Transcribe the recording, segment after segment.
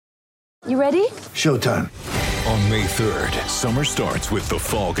You ready? Showtime. On May 3rd, summer starts with The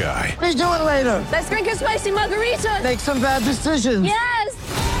Fall Guy. Let's do it later. Let's drink a spicy margarita. Make some bad decisions.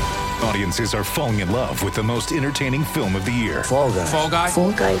 Yes! Audiences are falling in love with the most entertaining film of the year. Fall Guy. Fall Guy?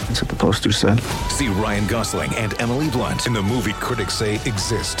 Fall Guy. That's what the poster said. See Ryan Gosling and Emily Blunt in the movie critics say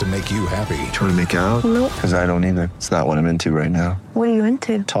exists to make you happy. Trying to make it out? Nope. Because I don't either. It's not what I'm into right now. What are you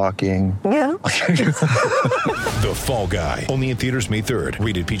into? Talking. Yeah. The Fall Guy. Only in theaters May 3rd.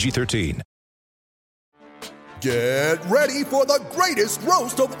 Rated PG-13. Get ready for the greatest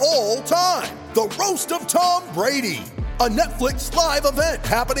roast of all time. The Roast of Tom Brady. A Netflix live event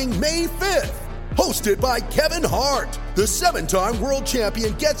happening May 5th. Hosted by Kevin Hart. The 7-time world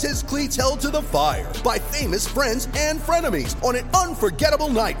champion gets his cleats held to the fire by famous friends and frenemies on an unforgettable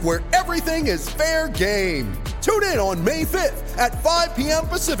night where everything is fair game. Tune in on May 5th at 5 p.m.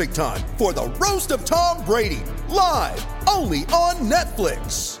 Pacific time for the Roast of Tom Brady. Live only on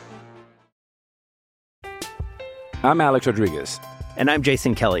Netflix. I'm Alex Rodriguez. And I'm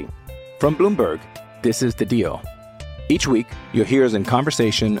Jason Kelly. From Bloomberg, this is The Deal. Each week, you'll hear us in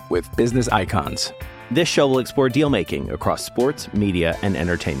conversation with business icons. This show will explore deal-making across sports, media, and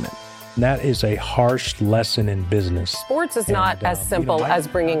entertainment. That is a harsh lesson in business. Sports is not as simple as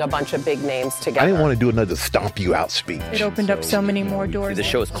bringing a bunch of big names together. I didn't want to do another stomp you out speech. It opened up so many more doors. The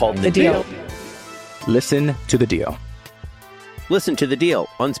show is called The Deal. Listen to The Deal. Listen to The Deal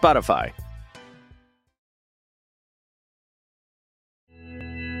on Spotify.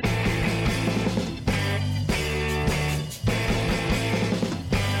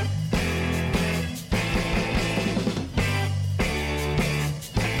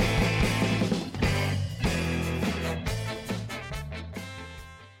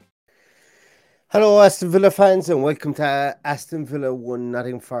 Hello, Aston Villa fans, and welcome to Aston Villa 1,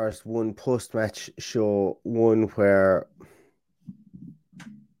 Nottingham Forest 1 post-match show 1, where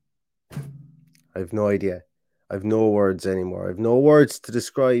I have no idea. I have no words anymore. I have no words to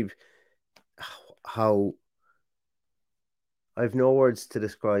describe how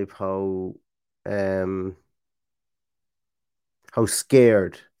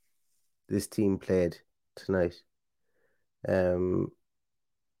scared this team played tonight.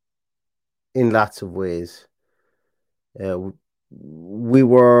 In lots of ways. We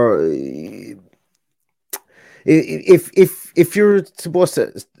were if you're supposed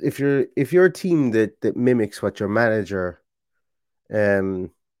to if you're a team that mimics what your manager's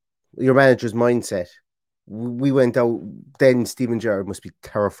mindset, we went out, then Steven Gerrard must be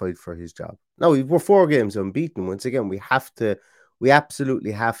terrified for his job. No, we're 4 games unbeaten. Once again, we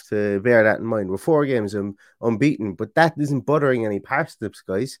absolutely have to bear that in mind. We're 4 games unbeaten, but that isn't buttering any parsnips,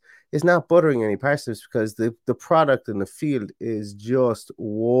 guys. It's not buttering any parsnips because the product in the field is just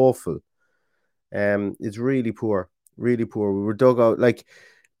woeful. It's really poor, really poor. We were dug out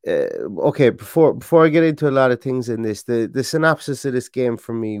okay. Before I get into a lot of things in this, the synopsis of this game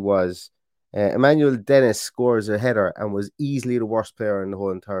for me was Emmanuel Dennis scores a header and was easily the worst player in the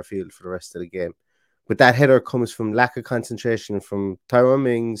whole entire field for the rest of the game. But that header comes from lack of concentration from Tyrone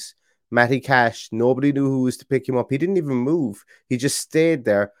Mings, Matty Cash. Nobody knew who was to pick him up. He didn't even move. He just stayed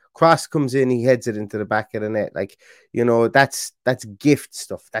there. Cross comes in, he heads it into the back of the net. That's gift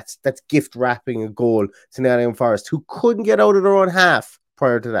stuff. That's gift wrapping a goal to Nottingham Forest, who couldn't get out of their own half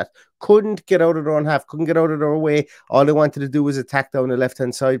prior to that. Couldn't get out of their own half, couldn't get out of their way. All they wanted to do was attack down the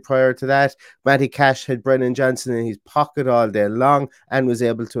left-hand side prior to that. Matty Cash had Brennan Johnson in his pocket all day long and was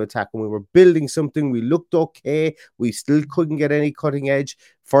able to attack. And we were building something. We looked okay. We still couldn't get any cutting edge.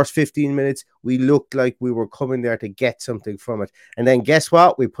 First 15 minutes, we looked like we were coming there to get something from it. And then guess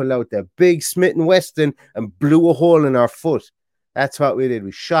what? We pulled out the big Smith & Wesson and blew a hole in our foot. That's what we did.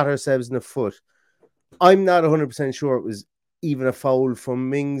 We shot ourselves in the foot. I'm not 100% sure it was even a foul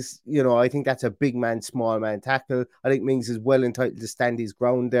from Mings. I think that's a big man, small man tackle. I think Mings is well entitled to stand his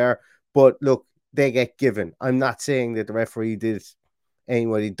ground there. But look, they get given. I'm not saying that the referee did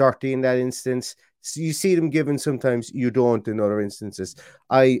anybody dirty in that instance. So you see them given sometimes, you don't in other instances.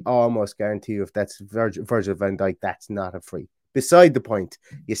 I almost guarantee you if that's Virgil van Dijk, that's not a free. Beside the point,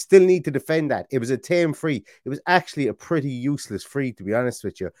 you still need to defend that. It was a tame free. It was actually a pretty useless free, to be honest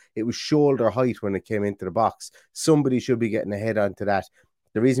with you. It was shoulder height when it came into the box. Somebody should be getting a head onto that.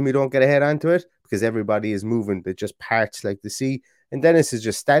 The reason we don't get a head onto it, because everybody is moving. It just parts like the sea. And Dennis is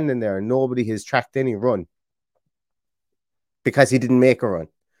just standing there and nobody has tracked any run because he didn't make a run.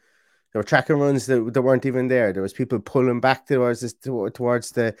 There were tracking runs that weren't even there. There was people pulling back towards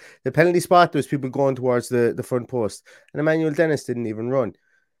the penalty spot. There was people going towards the front post. And Emmanuel Dennis didn't even run.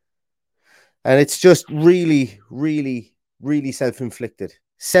 And it's just really, really, really self-inflicted.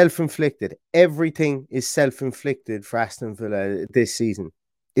 Self-inflicted. Everything is self-inflicted for Aston Villa this season.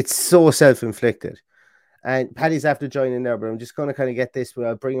 It's so self-inflicted. And Paddy's after joining there, but I'm just going to kind of get this. But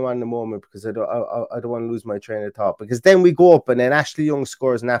I'll bring him on in a moment because I don't want to lose my train of thought. Because then we go up, and then Ashley Young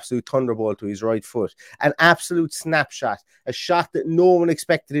scores an absolute thunderbolt to his right foot, an absolute snapshot, a shot that no one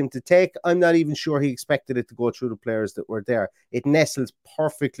expected him to take. I'm not even sure he expected it to go through the players that were there. It nestles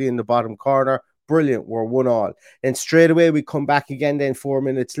perfectly in the bottom corner. Brilliant. We're 1-1. Then straight away we come back again. Then 4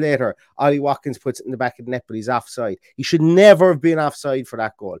 minutes later, Ollie Watkins puts it in the back of the net, but he's offside. He should never have been offside for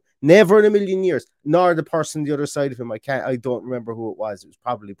that goal. Never in a million years. Nor the person the other side of him. I don't remember who it was. It was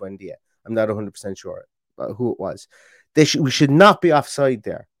probably Buendia. I'm not 100% sure who it was. We should not be offside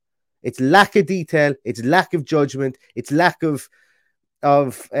there. It's lack of detail. It's lack of judgment. It's lack of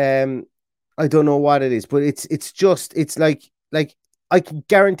I don't know what it is, but it's like I can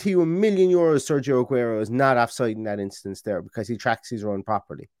guarantee you €1 million Sergio Aguero is not offside in that instance there because he tracks his run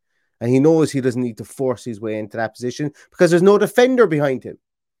properly. And he knows he doesn't need to force his way into that position because there's no defender behind him.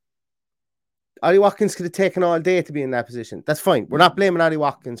 Ollie Watkins could have taken all day to be in that position. That's fine. We're not blaming Ollie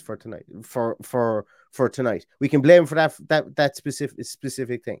Watkins for tonight. For tonight, we can blame him for that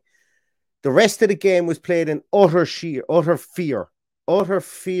specific thing. The rest of the game was played in utter fear,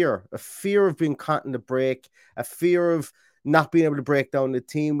 a fear of being caught in the break, a fear of not being able to break down the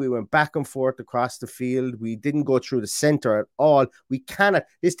team. We went back and forth across the field. We didn't go through the center at all. We cannot.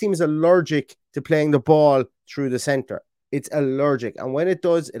 This team is allergic to playing the ball through the center. It's allergic. And when it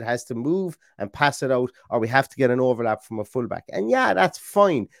does, it has to move and pass it out, or we have to get an overlap from a fullback. And yeah, that's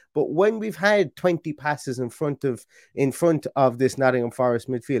fine. But when we've had 20 passes in front of this Nottingham Forest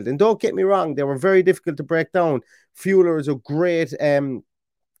midfield, and don't get me wrong, they were very difficult to break down. Fuller is a great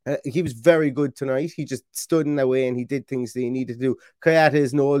he was very good tonight. He just stood in the way and he did things that he needed to do. Kayata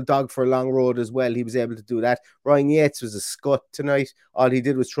is an old dog for a long road as well. He was able to do that. Ryan Yates was a scut tonight. All he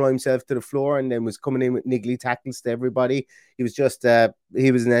did was throw himself to the floor and then was coming in with niggly tackles to everybody. He was just,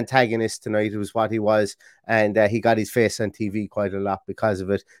 he was an antagonist tonight. It was what he was. And he got his face on TV quite a lot because of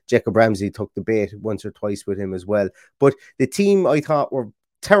it. Jacob Ramsey took the bait once or twice with him as well. But the team, I thought, were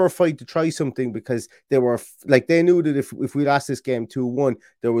terrified to try something because they were like, they knew that if we lost this game 2-1,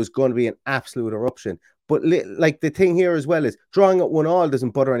 there was going to be an absolute eruption. But like the thing here as well is drawing at 1-1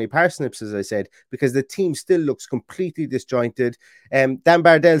 doesn't butter any parsnips, as I said, because the team still looks completely disjointed. Dan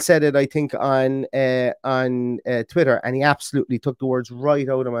Bardell said it, I think, on Twitter, and he absolutely took the words right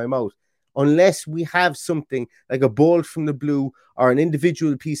out of my mouth. Unless we have something like a bolt from the blue or an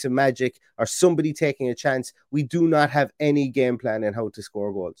individual piece of magic or somebody taking a chance, we do not have any game plan in how to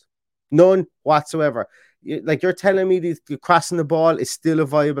score goals. None whatsoever. Like, you're telling me that crossing the ball is still a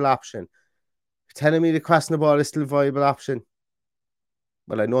viable option. You're telling me that crossing the ball is still a viable option.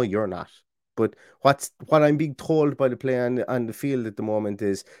 Well, I know you're not. But what I'm being told by the player on the field at the moment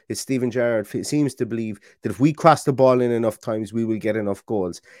is Steven Gerrard seems to believe that if we cross the ball in enough times, we will get enough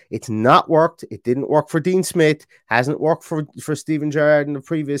goals. It's not worked. It didn't work for Dean Smith. Hasn't worked for Steven Gerrard in the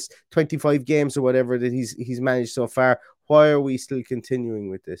previous 25 games or whatever that he's managed so far. Why are we still continuing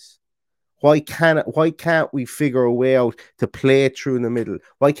with this? Why can't we figure a way out to play it through in the middle?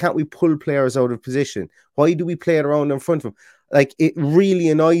 Why can't we pull players out of position? Why do we play it around in front of them? Like, it really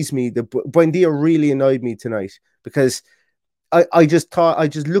annoys me. The Buendia really annoyed me tonight because I just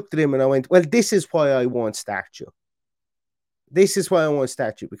looked at him and I went, well, this is why I won't start you. This is why I won't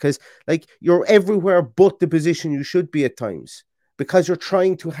start you, because like, you're everywhere but the position you should be at times, because you're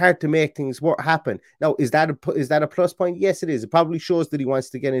trying too hard to make things happen. Now, is that a plus point? Yes, it is. It probably shows that he wants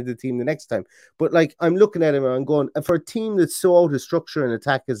to get into the team the next time. But like, I'm looking at him and I'm going, for a team that's so out of structure and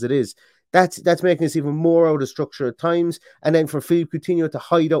attack as it is, that's making us even more out of structure at times. And then for Philippe Coutinho to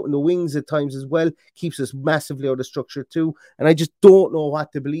hide out in the wings at times as well keeps us massively out of structure too. And I just don't know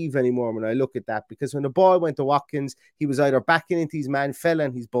what to believe anymore when I look at that, because when the ball went to Watkins, he was either backing into his man, fell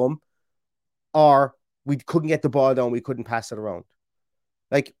on his bum, or we couldn't get the ball down, we couldn't pass it around.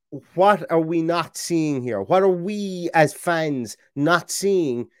 Like, what are we not seeing here? What are we as fans not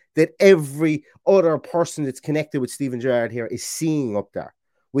seeing that every other person that's connected with Steven Gerrard here is seeing up there?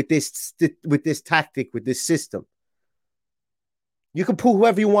 With this tactic, with this system. You can put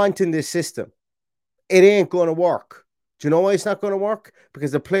whoever you want in this system. It ain't going to work. Do you know why it's not going to work?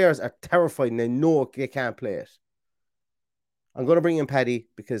 Because the players are terrified and they know they can't play it. I'm going to bring in Paddy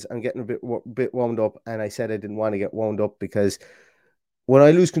because I'm getting a bit wound up, and I said I didn't want to get wound up because when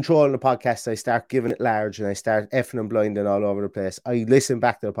I lose control in the podcast, I start giving it large and I start effing and blinding all over the place. I listen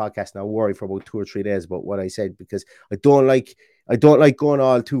back to the podcast and I worry for about 2 or 3 days about what I said, because I don't like going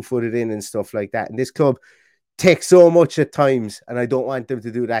all 2-footed in and stuff like that. And this club takes so much at times, and I don't want them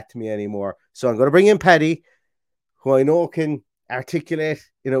to do that to me anymore. So I'm going to bring in Paddy, who I know can articulate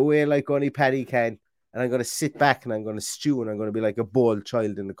in a way like only Paddy can. and I'm going to sit back and I'm going to stew and I'm going to be like a bold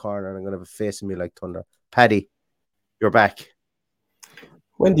child in the corner and I'm going to have a face in me like thunder. Paddy, you're back.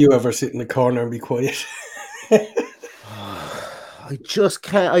 When do you ever sit in the corner and be quiet? I just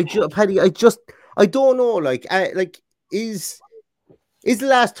can't. Paddy, I don't know. Is the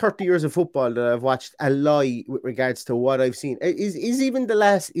last 30 years of football that I've watched a lie with regards to what I've seen? Is even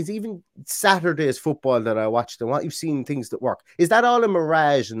Saturday's football that I watched and what you've seen, things that work, is that all a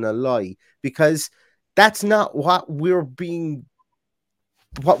mirage and a lie? Because that's not what we're being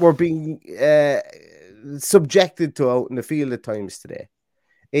subjected to out in the field at times today.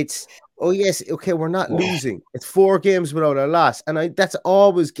 It's, oh yes, okay, we're not losing. It's 4 games without a loss. And that's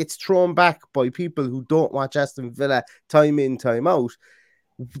always gets thrown back by people who don't watch Aston Villa time in, time out.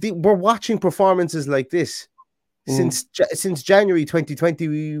 We're watching performances like this since January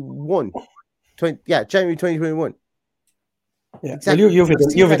 2021. January 2021. Yeah, exactly. Well, you've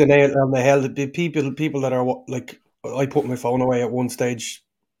hit the nail on the head. The people that are like, I put my phone away at one stage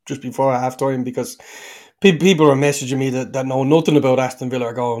just before halftime because people are messaging me that know nothing about Aston Villa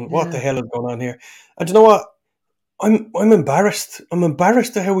are going, what the hell is going on here? And you know what? I'm embarrassed. I'm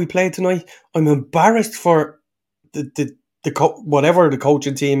embarrassed at how we played tonight. I'm embarrassed for the whatever the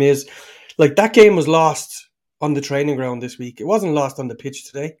coaching team is. Like, that game was lost on the training ground this week. It wasn't lost on the pitch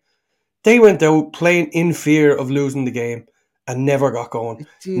today. They went out playing in fear of losing the game and never got going.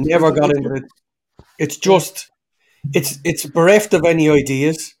 Never got into it. It's just, it's bereft of any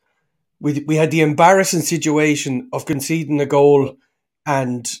ideas. We had the embarrassing situation of conceding a goal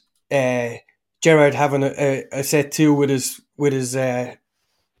and Gerrard having a set 2 with his set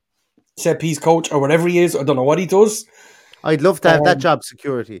piece coach or whatever he is. I don't know what he does. I'd love to have that job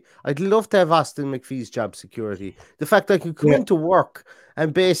security. I'd love to have Austin McPhee's job security. The fact that I could come into work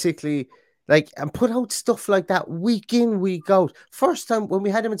and basically and put out stuff like that week in, week out. First time when we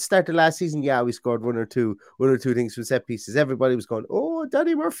had him at the start of last season, we scored one or two things from set pieces. Everybody was going, "Oh,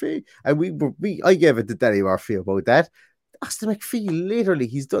 Danny Murphy," and I gave it to Danny Murphy about that. Austin McPhee, literally,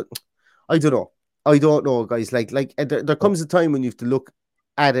 he's done. I don't know, guys. There comes a time when you have to look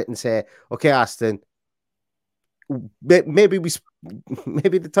at it and say, "Okay, Austin, maybe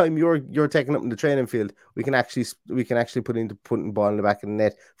the time you're taking up in the training field, we can actually put into putting the ball in the back of the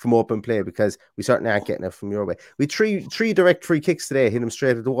net from open play because we certainly aren't getting it from your way." We three direct free kicks today, hit them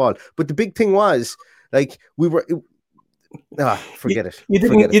straight at the wall. But the big thing was forget it. You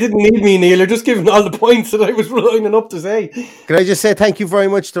didn't need me, Neil. You're just giving all the points that I was lining up to say. Can I just say thank you very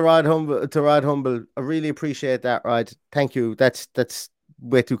much to Rod Humble? I really appreciate that, Rod. Thank you. That's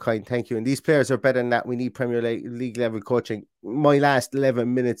way too kind. Thank you. And these players are better than that. We need Premier League level coaching. My last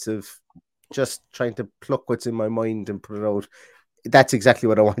 11 minutes of just trying to pluck what's in my mind and put it out. That's exactly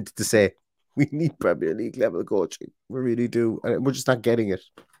what I wanted to say. We need Premier League level coaching. We really do. And we're just not getting it.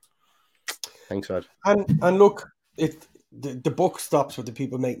 Thanks, Rod. And look, the buck stops with the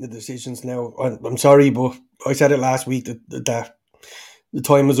people making the decisions now. I'm sorry, but I said it last week that the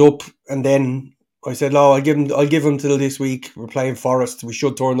time was up, and then I said, "No, I'll give him till this week. We're playing Forest. We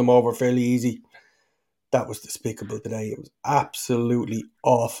should turn them over fairly easy." That was despicable today. It was absolutely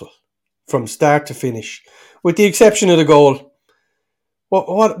awful from start to finish, with the exception of the goal.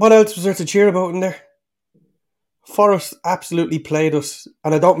 What else was there to cheer about in there? Forest absolutely played us,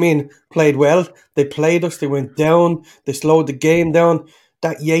 and I don't mean played well. They played us. They went down. They slowed the game down.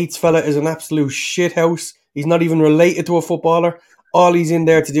 That Yates fella is an absolute shithouse. He's not even related to a footballer. All he's in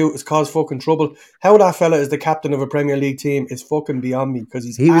there to do is cause fucking trouble. How that fella is the captain of a Premier League team is fucking beyond me, because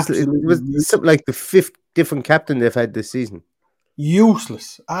he was something like the 5th different captain they've had this season.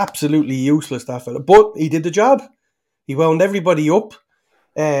 Useless, absolutely useless, that fella. But he did the job. He wound everybody up.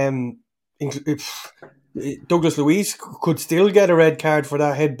 Douglas Luiz could still get a red card for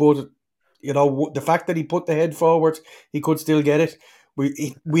that headbutt. You know, the fact that he put the head forward, he could still get it.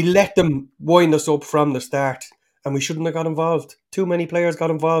 We let them wind us up from the start. And we shouldn't have got involved. Too many players got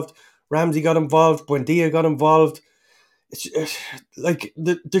involved. Ramsey got involved. Buendia got involved. It's like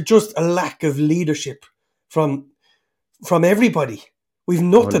there's just a lack of leadership from everybody. We've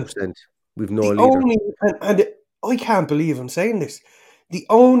nothing. 100%. We've no leader. And I can't believe I'm saying this. The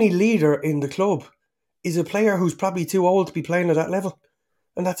only leader in the club is a player who's probably too old to be playing at that level.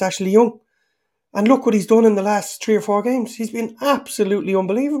 And that's Ashley Young. And look what he's done in the last 3 or 4 games. He's been absolutely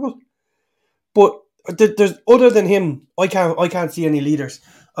unbelievable. But there's, other than him, I can't see any leaders.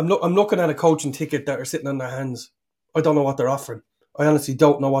 I'm looking at a coaching ticket that are sitting on their hands. I don't know what they're offering. I honestly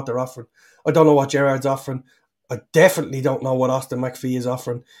don't know what they're offering. I don't know what Gerrard's offering. I definitely don't know what Austin McPhee is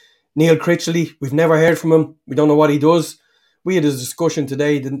offering. Neil Critchley, we've never heard from him. We don't know what he does. We had a discussion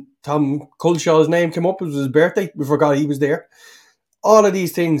today. Tom Culshaw's name came up. It was his birthday. We forgot he was there. All of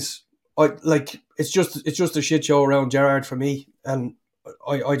these things, it's just a shit show around Gerrard for me, and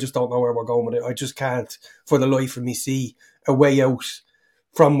I just don't know where we're going with it. I just can't, for the life of me, see a way out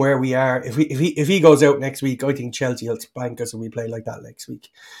from where we are. If he goes out next week, I think Chelsea will spank us and we play like that next week.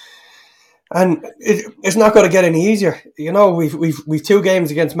 And it's not going to get any easier. You know, we've 2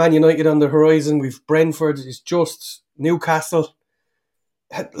 games against Man United on the horizon. We've Brentford. It's just Newcastle.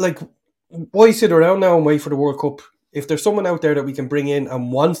 Like, why sit around now and wait for the World Cup? If there's someone out there that we can bring in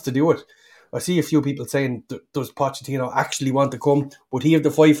and wants to do it, I see a few people saying, does Pochettino actually want to come? Would he have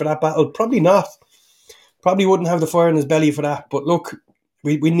the fight for that battle? Probably not. Probably wouldn't have the fire in his belly for that. But look,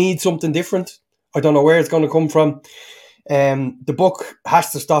 we need something different. I don't know where it's going to come from. The buck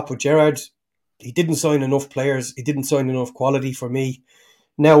has to stop with Gerrard. He didn't sign enough players. He didn't sign enough quality for me.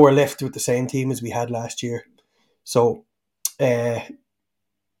 Now we're left with the same team as we had last year. So, I'm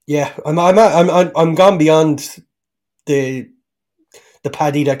gone beyond the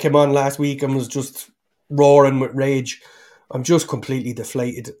Paddy that came on last week and was just roaring with rage. I'm just completely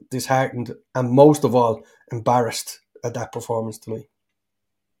deflated, disheartened, and most of all, embarrassed at that performance tonight.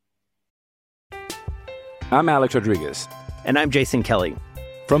 I'm Alex Rodriguez. And I'm Jason Kelly.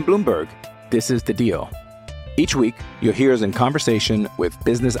 From Bloomberg, this is The Deal. Each week, you'll hear us in conversation with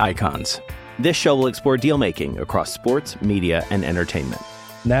business icons. This show will explore deal-making across sports, media, and entertainment.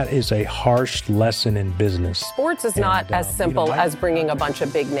 And that is a harsh lesson in business. Sports is not as simple as bringing a bunch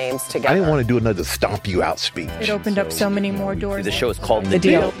of big names together. I didn't want to do another stomp you out speech. It opened up so many more doors. The show is called The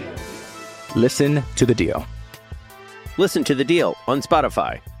Deal. Listen to The Deal. Listen to The Deal on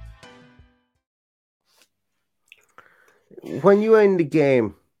Spotify. When you end the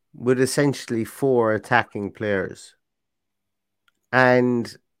game with essentially 4 attacking players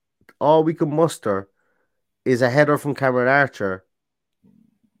and all we can muster is a header from Cameron Archer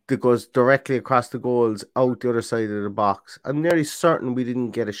that goes directly across the goals out the other side of the box, I'm nearly certain we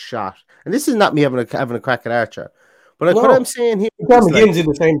didn't get a shot. And this is not me having a crack at Archer, but what I'm saying here, John McGinn's did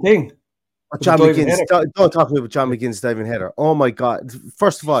the same thing. John McGinn's, don't talk to me about John McGinn's diving header. Oh my God!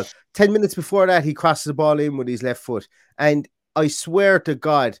 First of all, 10 minutes before that, he crosses the ball in with his left foot, and I swear to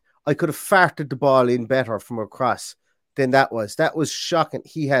God, I could have farted the ball in better from across than that was. That was shocking.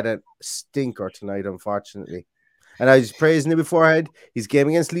 He had a stinker tonight, unfortunately. And I was praising him beforehand. His game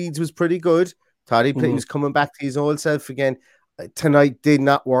against Leeds was pretty good. Thought he was coming back to his old self again. Tonight did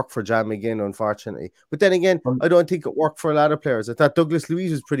not work for John McGinn, unfortunately. But then again, I don't think it worked for a lot of players. I thought Douglas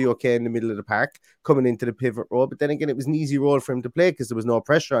Luiz was pretty okay in the middle of the park, coming into the pivot role. But then again, it was an easy role for him to play because there was no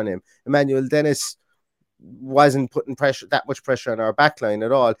pressure on him. Emmanuel Dennis wasn't putting that much pressure on our back line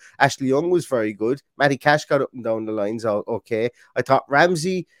at all. Ashley Young was very good. Matty Cash got up and down the lines okay. I thought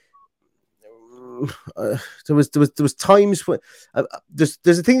Ramsey, there was times when there's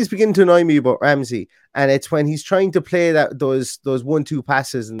a thing that's beginning to annoy me about Ramsey, and it's when he's trying to play those 1-2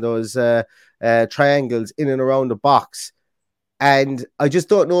 passes and those triangles in and around the box. And I just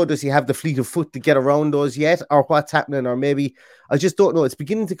don't know, does he have the fleet of foot to get around those yet, or what's happening? Or maybe I just don't know. It's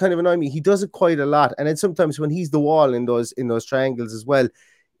beginning to kind of annoy me. He does it quite a lot. And then sometimes when he's the wall in those triangles as well,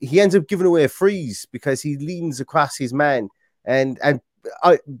 he ends up giving away frees because he leans across his man. And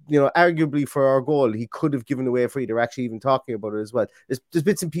I, arguably for our goal, he could have given away a free. They're actually even talking about it as well. There's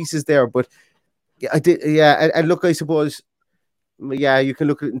bits and pieces there, but and look, I suppose, you can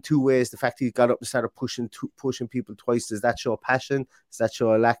look at it in 2 ways. The fact he got up and started pushing people twice, does that show passion? Does that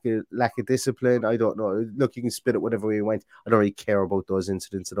show a lack of discipline? I don't know. Look, you can spit it whatever way you want. I don't really care about those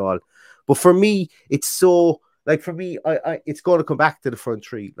incidents at all. But for me, it's so, like, for me, it's going to come back to the front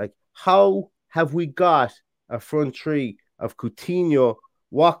three. Like, how have we got a front three of Coutinho,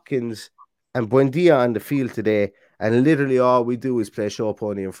 Watkins, and Buendia on the field today, and literally all we do is play show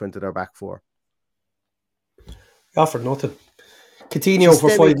pony in front of their back 4? For nothing. Coutinho for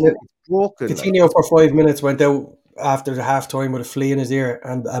 5 minutes. Coutinho for 5 minutes went out after the half time with a flea in his ear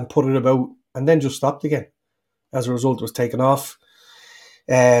and put it about, and then just stopped again. As a result, was taken off.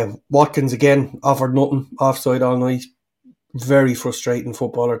 Watkins again offered nothing, offside all night. Very frustrating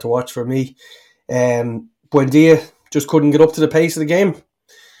footballer to watch for me. Buendia just couldn't get up to the pace of the game.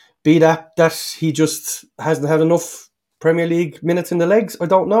 Be that he just hasn't had enough Premier League minutes in the legs. I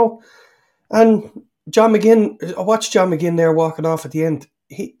don't know. And John McGinn, I watched John McGinn there walking off at the end.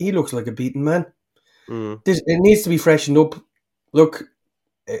 He looks like a beaten man. It needs to be freshened up. Look,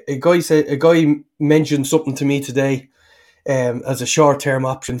 a guy mentioned something to me today as a short-term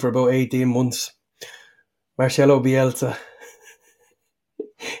option for about 18 months. Marcelo Bielsa.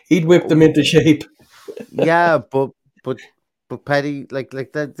 He'd whip them into shape. Yeah, but Paddy, like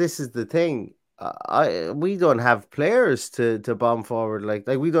that. This is the thing. we don't have players to bomb forward. Like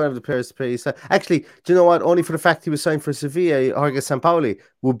we don't have the players to play. Actually, do you know what? Only for the fact he was signed for Sevilla, Jorge Sampaoli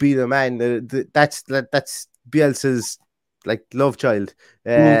would be the man. That's Bielsa's like love child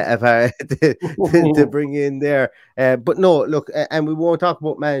to bring in there. But no, look, and we won't talk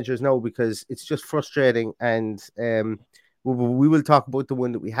about managers now because it's just frustrating. And we will talk about the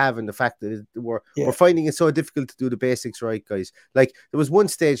one that we have and the fact that we're finding it so difficult to do the basics right, guys. Like there was one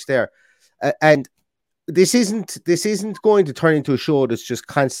stage there, and this isn't going to turn into a show that's just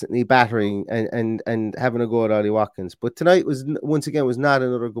constantly battering and having a go at Ollie Watkins. But tonight was once again not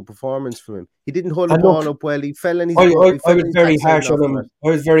another good performance from him. He didn't hold the ball up well. He fell and I was very harsh on him. I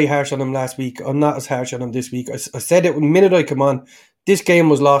was very harsh on him last week. I'm not as harsh on him this week. I said it the minute I come on. This game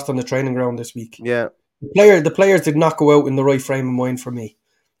was lost on the training ground this week. Yeah, the players did not go out in the right frame of mind for me.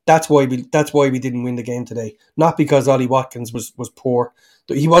 That's why we didn't win the game today. Not because Ollie Watkins was poor.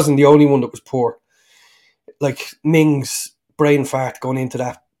 He wasn't the only one that was poor. Like Mings' brain fart going into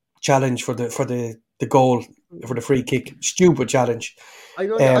that challenge for the goal for the free kick, stupid challenge.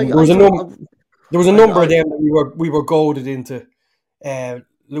 There was a number of them that we were goaded into.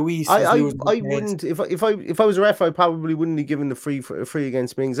 Luis, I wouldn't if I was a ref, I probably wouldn't have given the free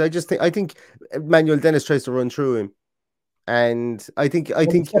against Mings. I think Manuel Dennis tries to run through him, and I think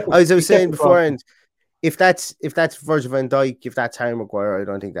as I was saying beforehand, if that's Virgil van Dijk, if that's Harry Maguire, I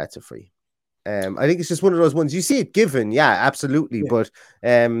don't think that's a free. I think it's just one of those ones you see it given, yeah, absolutely. Yeah. But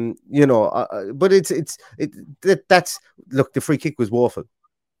but that's look, the free kick was woeful.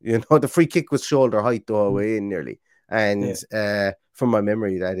 The free kick was shoulder height the whole way in nearly, and from my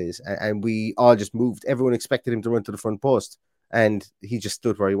memory that is, and we all just moved. Everyone expected him to run to the front post, and he just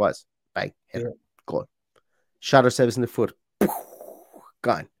stood where he was. Bang, hit it, goal. Shot ourselves in the foot,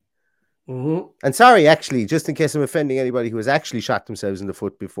 gone. Mm-hmm. And sorry, actually, just in case I'm offending anybody who has actually shot themselves in the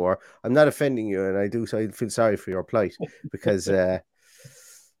foot before, I'm not offending you, and I feel sorry for your plight because, just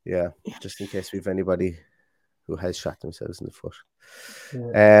in case we have anybody who has shot themselves in the foot.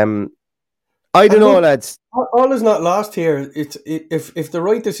 Yeah. I don't know, lads. All is not lost here. If the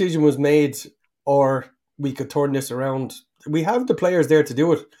right decision was made, or we could turn this around, we have the players there to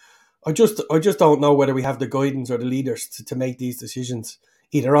do it. I just don't know whether we have the guidance or the leaders to make these decisions,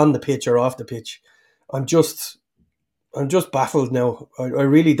 either on the pitch or off the pitch. I'm just baffled now. I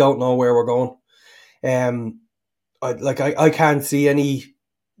really don't know where we're going. I can't see any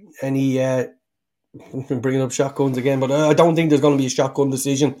bringing up shotguns again, but I don't think there's going to be a shotgun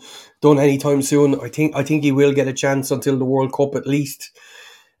decision done anytime soon. I think he will get a chance until the World Cup at least,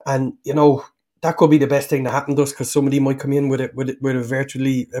 and that could be the best thing to happen to us because somebody might come in with a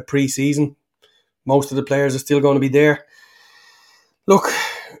virtually a pre-season. Most of the players are still going to be there. Look,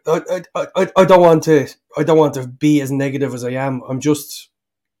 I don't want to be as negative as I am. I'm just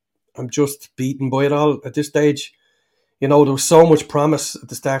beaten by it all at this stage. There was so much promise at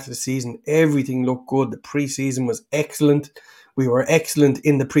the start of the season. Everything looked good. The pre-season was excellent. We were excellent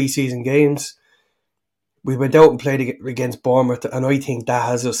in the pre-season games. We went out and played against Bournemouth, and I think that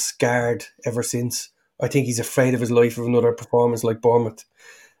has us scarred ever since. I think he's afraid of his life of another performance like Bournemouth.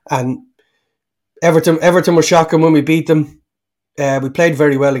 And Everton were shocking when we beat them. We played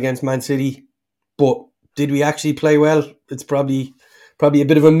very well against Man City, but did we actually play well? It's probably a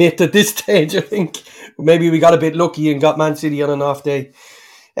bit of a myth at this stage, I think. Maybe we got a bit lucky and got Man City on an off day.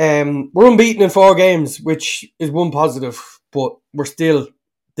 We're unbeaten in 4 games, which is one positive, but we're still...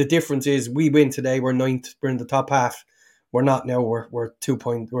 The difference is we win today, we're 9th, we're in the top half. We're not now, we're 2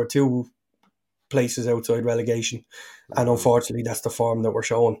 places outside relegation. And unfortunately, that's the form that we're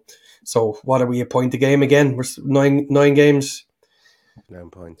showing. So what are we, a point a game again? We're 9 games. 9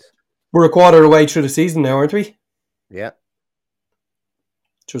 points. We're a quarter of the way through the season now, aren't we? Yeah.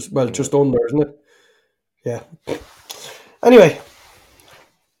 Just under, isn't it? Yeah. Anyway,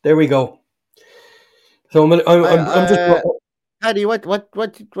 there we go. So I'm just... Paddy, what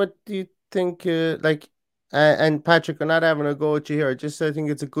do you think? And Patrick, we're not having a go at you here. I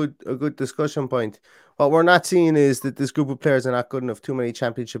think it's a good discussion point. What we're not seeing is that this group of players are not good enough. Too many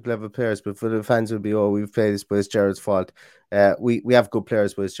championship level players, but for the fans would be, we've played this, but it's Jared's fault. We have good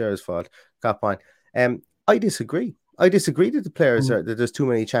players, but it's Jared's fault. Cop on. I disagree. I disagree that the players that there's too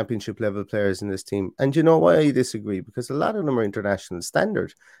many championship level players in this team. And you know why I disagree? Because a lot of them are international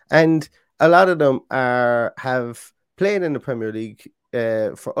standard, and a lot of them have played in the Premier League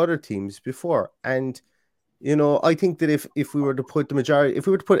for other teams before. And I think that if we were to put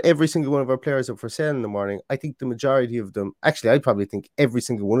every single one of our players up for sale in the morning, I think the majority of them, actually, I probably think every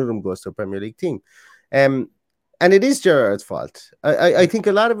single one of them goes to a Premier League team. And it is Gerrard's fault. I think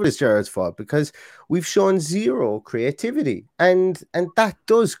a lot of it is Gerrard's fault because we've shown zero creativity, and that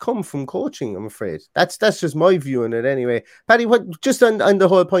does come from coaching. I'm afraid that's just my view on it anyway. Paddy, what just on the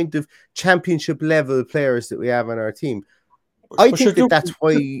whole point of championship level players that we have on our team, I think that's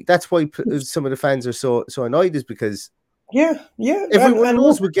why some of the fans are so annoyed, is because everyone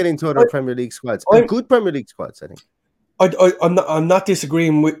knows we're getting to other Premier League squads, good Premier League squads. I think. I'm not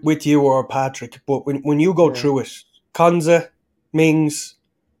disagreeing with you or Patrick, but when you go through it, Konza, Mings,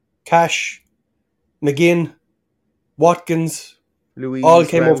 Cash, McGinn, Watkins, Louise, all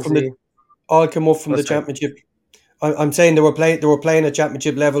came up from Ramsey. the Championship. I'm saying they were playing at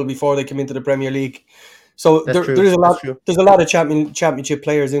Championship level before they came into the Premier League. So there's a lot of Championship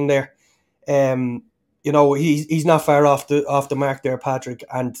players in there. He's not far off the mark there, Patrick.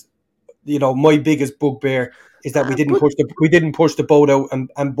 And my biggest bugbear is that we didn't push the boat out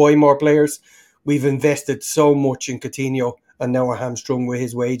and buy more players. We've invested so much in Coutinho, and now we're hamstrung with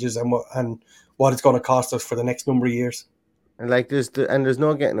his wages and what it's going to cost us for the next number of years. And there's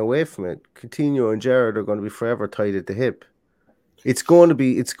no getting away from it. Coutinho and Gerrard are going to be forever tied at the hip. It's going to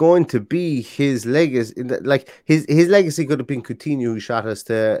be his legacy. Like his legacy could have been Coutinho, who shot us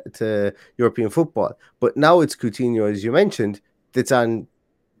to European football, but now it's Coutinho, as you mentioned, that's on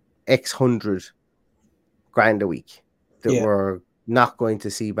X $100,000 a week that we're not going to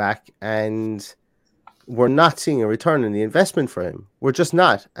see back, and we're not seeing a return in the investment for him. We're just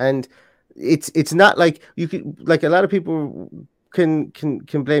not, and it's not like you could, like a lot of people can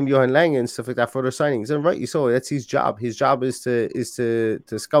blame Johan Lange and stuff like that for their signings, and rightly so. That's his job. His job is to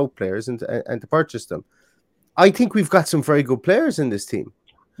scout players and to purchase them. I think we've got some very good players in this team.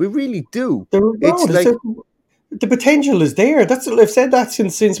 We really do. The potential is there. I've said that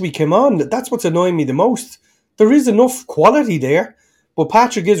since we came on. That's what's annoying me the most. There is enough quality there, but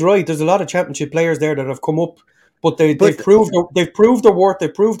Patrick is right. There's a lot of Championship players there that have come up, but they've proved their worth.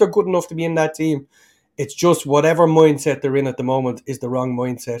 They've proved they're good enough to be in that team. It's just whatever mindset they're in at the moment is the wrong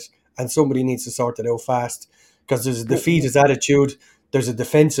mindset, and somebody needs to sort it out fast, because there's a defeatist attitude, there's a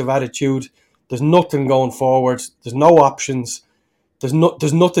defensive attitude, there's nothing going forward, there's no options, there's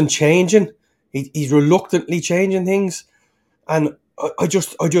nothing changing. He's reluctantly changing things, and I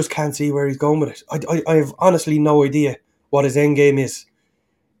just can't see where he's going with it. I have honestly no idea what his end game is.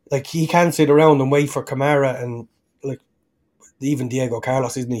 Like, he can't sit around and wait for Kamara, and like even Diego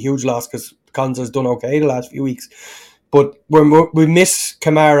Carlos isn't a huge loss because Konza's done okay the last few weeks. But we miss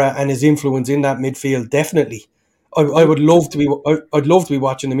Kamara and his influence in that midfield, definitely. I would love to be. I'd love to be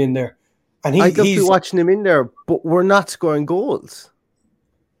watching him in there. And I'd love to be watching him in there, but we're not scoring goals.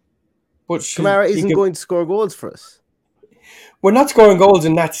 But Kamara isn't going to score goals for us. We're not scoring goals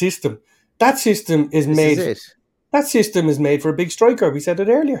in that system. That system is made. That system is made for a big striker. We said it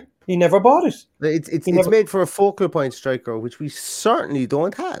earlier. He never bought it. It's made for a focal point striker, which we certainly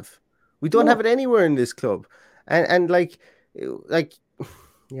don't have. We don't have it anywhere in this club. And like,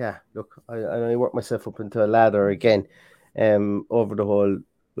 yeah. Look, I worked myself up into a ladder again,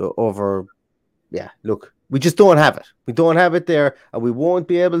 Look, we just don't have it. We don't have it there, and we won't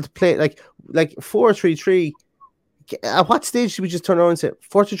be able to play like 4-3-3. At what stage do we just turn around and say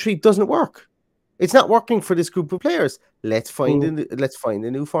 4-3-3 doesn't work? It's not working for this group of players. Let's find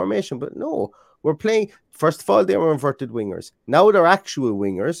a new formation. But no, we're playing. First of all, they were inverted wingers. Now they're actual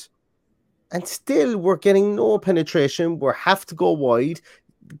wingers, and still we're getting no penetration. We have to go wide.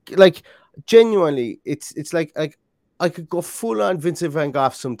 Like, genuinely, it's like I could go full on Vincent van Gogh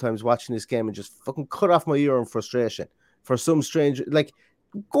sometimes watching this game and just fucking cut off my ear in frustration for some strange, like,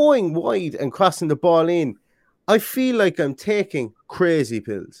 going wide and crossing the ball in. I feel like I'm taking crazy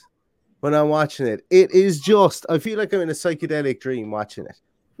pills when I'm watching it. It is just, I feel like I'm in a psychedelic dream watching it.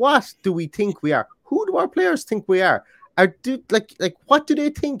 What do we think we are? Who do our players think we are? What do they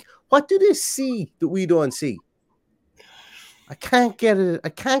think? What do they see that we don't see? I can't get it. I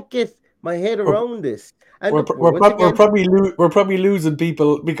can't get my head around this. And we're probably losing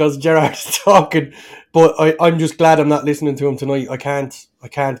people because Gerrard's talking, but I'm just glad I'm not listening to him tonight. I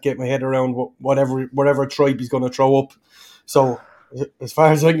can't get my head around whatever tripe he's going to throw up. So as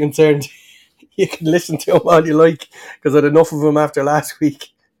far as I'm concerned, you can listen to him all you like, because I had enough of him after last week.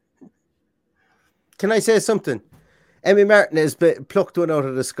 Can I say something? Emi Martinez plucked one out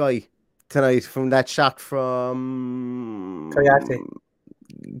of the sky tonight from that shot from Kayate.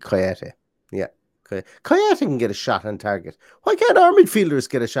 Yeah. Kayate can get a shot on target. Why can't our midfielders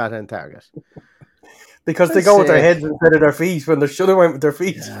get a shot on target? Because they go with their heads instead of their feet when they should have went with their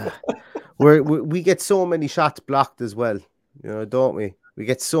feet. Yeah. we get so many shots blocked as well, don't we? We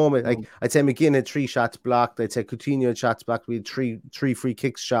get so many. Like, I'd say McGinn had 3 shots blocked. I'd say Coutinho had shots blocked. We had three free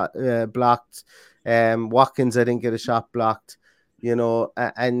kicks blocked. Watkins, I didn't get a shot blocked, you know,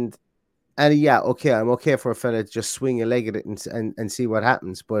 and yeah, okay, I'm okay for a fella to just swing a leg at it and see what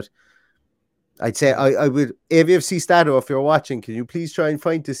happens. But I'd say I would, AVFC Stato, if you're watching, can you please try and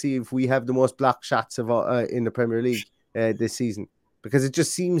find to see if we have the most blocked shots of in the Premier League this season? Because it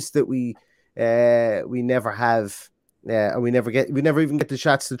just seems that we never have, and we never even get the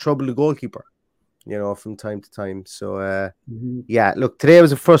shots to trouble the goalkeeper, you know, from time to time. So yeah, look, today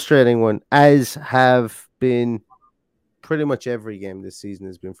was a frustrating one, as have been pretty much every game this season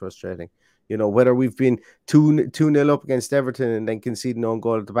has been frustrating. You know, whether we've been 2-0 up against Everton and then conceding an own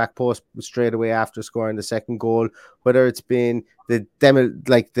goal at the back post straight away after scoring the second goal, whether it's been the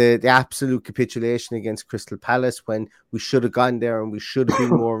absolute capitulation against Crystal Palace when we should have gone there and we should have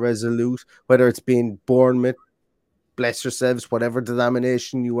been more resolute, whether it's been Bournemouth, bless yourselves, whatever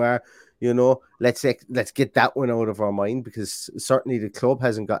denomination you are, you know, let's get that one out of our mind, because certainly the club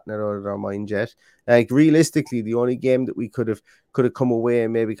hasn't gotten it out of our mind yet. Like, realistically, the only game that we could have come away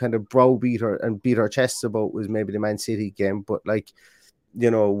and maybe kind of browbeat and beat our chests about was maybe the Man City game. But, like, you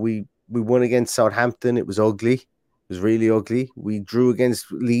know, we won against Southampton. It was ugly. It was really ugly. We drew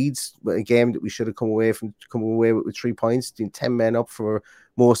against Leeds, a game that we should have come away with 3 points, 10 men up for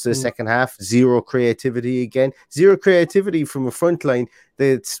most of the second half. Zero creativity again. Zero creativity from a front line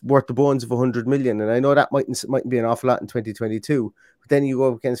that's worth the bones of 100 million. And I know that might be an awful lot in 2022. But then you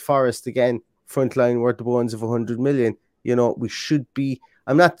go up against Forest again, front line worth the bones of 100 million. You know, we should be.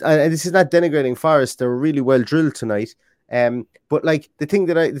 This is not denigrating Forest. They're really well drilled tonight. But like the thing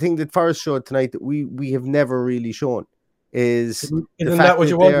that Forest showed tonight that we have never really shown is isn't that what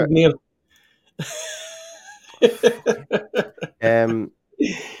you wanted, Neil?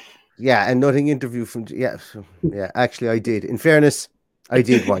 Yeah, and nothing interview from actually I did. In fairness, I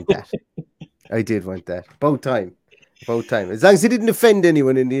did want that. I did want that. About time. As long as he didn't offend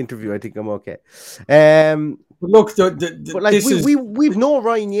anyone in the interview, I think I'm okay. Look, but like we've no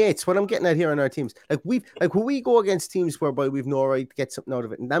Ryan Yates. What I'm getting at here on our teams, when we go against teams whereby we've no right to get something out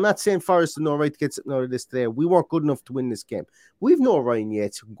of it, and I'm not saying Forest have no right to get something out of this today. We weren't good enough to win this game. We've no Ryan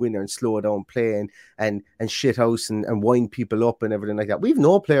Yates who can go in there and slow down play and shit house and wind people up and everything like that. We've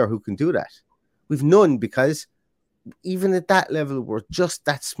no player who can do that. We've none, because even at that level, we're just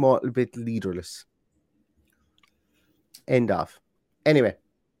that small bit leaderless. End of. Anyway.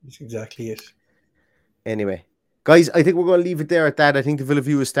 That's exactly it. Anyway. Guys, I think we're going to leave it there at that. I think the Villa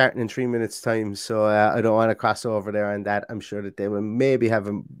View is starting in 3 minutes' time, so I don't want to cross over there on that. I'm sure that they will maybe have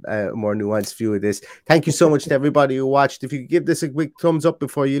a more nuanced view of this. Thank you so much to everybody who watched. If you could give this a quick thumbs up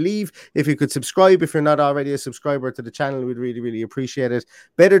before you leave, if you could subscribe, if you're not already a subscriber to the channel, we'd really, really appreciate it.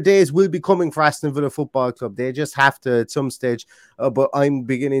 Better days will be coming for Aston Villa Football Club. They just have to at some stage, but I'm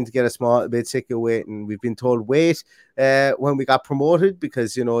beginning to get a small bit sick of waiting. We've been told wait when we got promoted,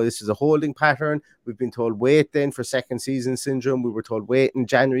 because, you know, this is a holding pattern. We've been told wait then for second season syndrome. We were told wait in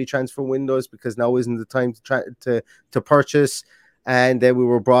January transfer windows because now isn't the time to purchase. And then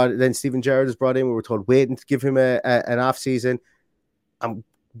then Steven Gerrard was brought in. We were told waiting to give him an off season. I'm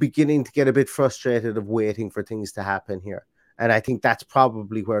beginning to get a bit frustrated of waiting for things to happen here. And I think that's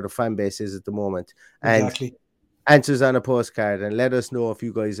probably where the fan base is at the moment. Exactly. And answers on a postcard, and let us know if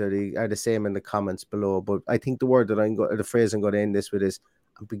you guys are the same in the comments below. But I think the phrase I'm going to end this with is,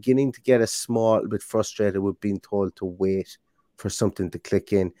 I'm beginning to get a small bit frustrated with being told to wait for something to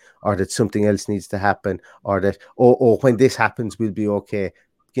click in, or that something else needs to happen, or that when this happens we'll be okay.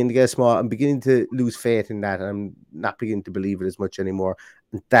 I'm beginning to lose faith in that, and I'm not beginning to believe it as much anymore.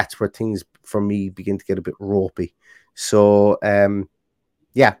 And that's where things for me begin to get a bit ropey. So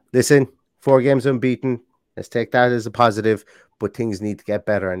listen, 4 games unbeaten. Let's take that as a positive, but things need to get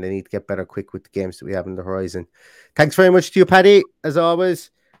better, and they need to get better quick with the games that we have on the horizon. Thanks very much to you, Paddy, as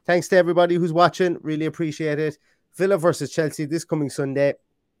always. Thanks to everybody who's watching. Really appreciate it. Villa versus Chelsea this coming Sunday.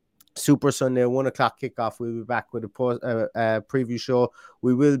 Super Sunday, 1 o'clock kickoff. We'll be back with a preview show.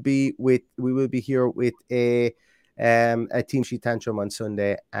 We will be here with a team sheet tantrum on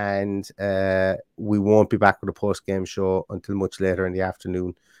Sunday, and we won't be back with a post game show until much later in the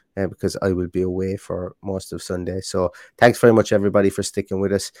afternoon. Because I will be away for most of Sunday. So thanks very much, everybody, for sticking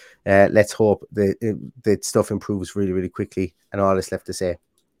with us. Let's hope that stuff improves really, really quickly. And all that's left to say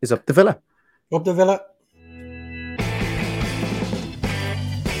is up the Villa. Up the Villa.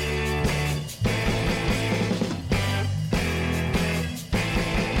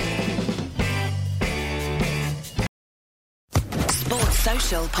 Sports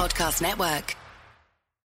Social Podcast Network.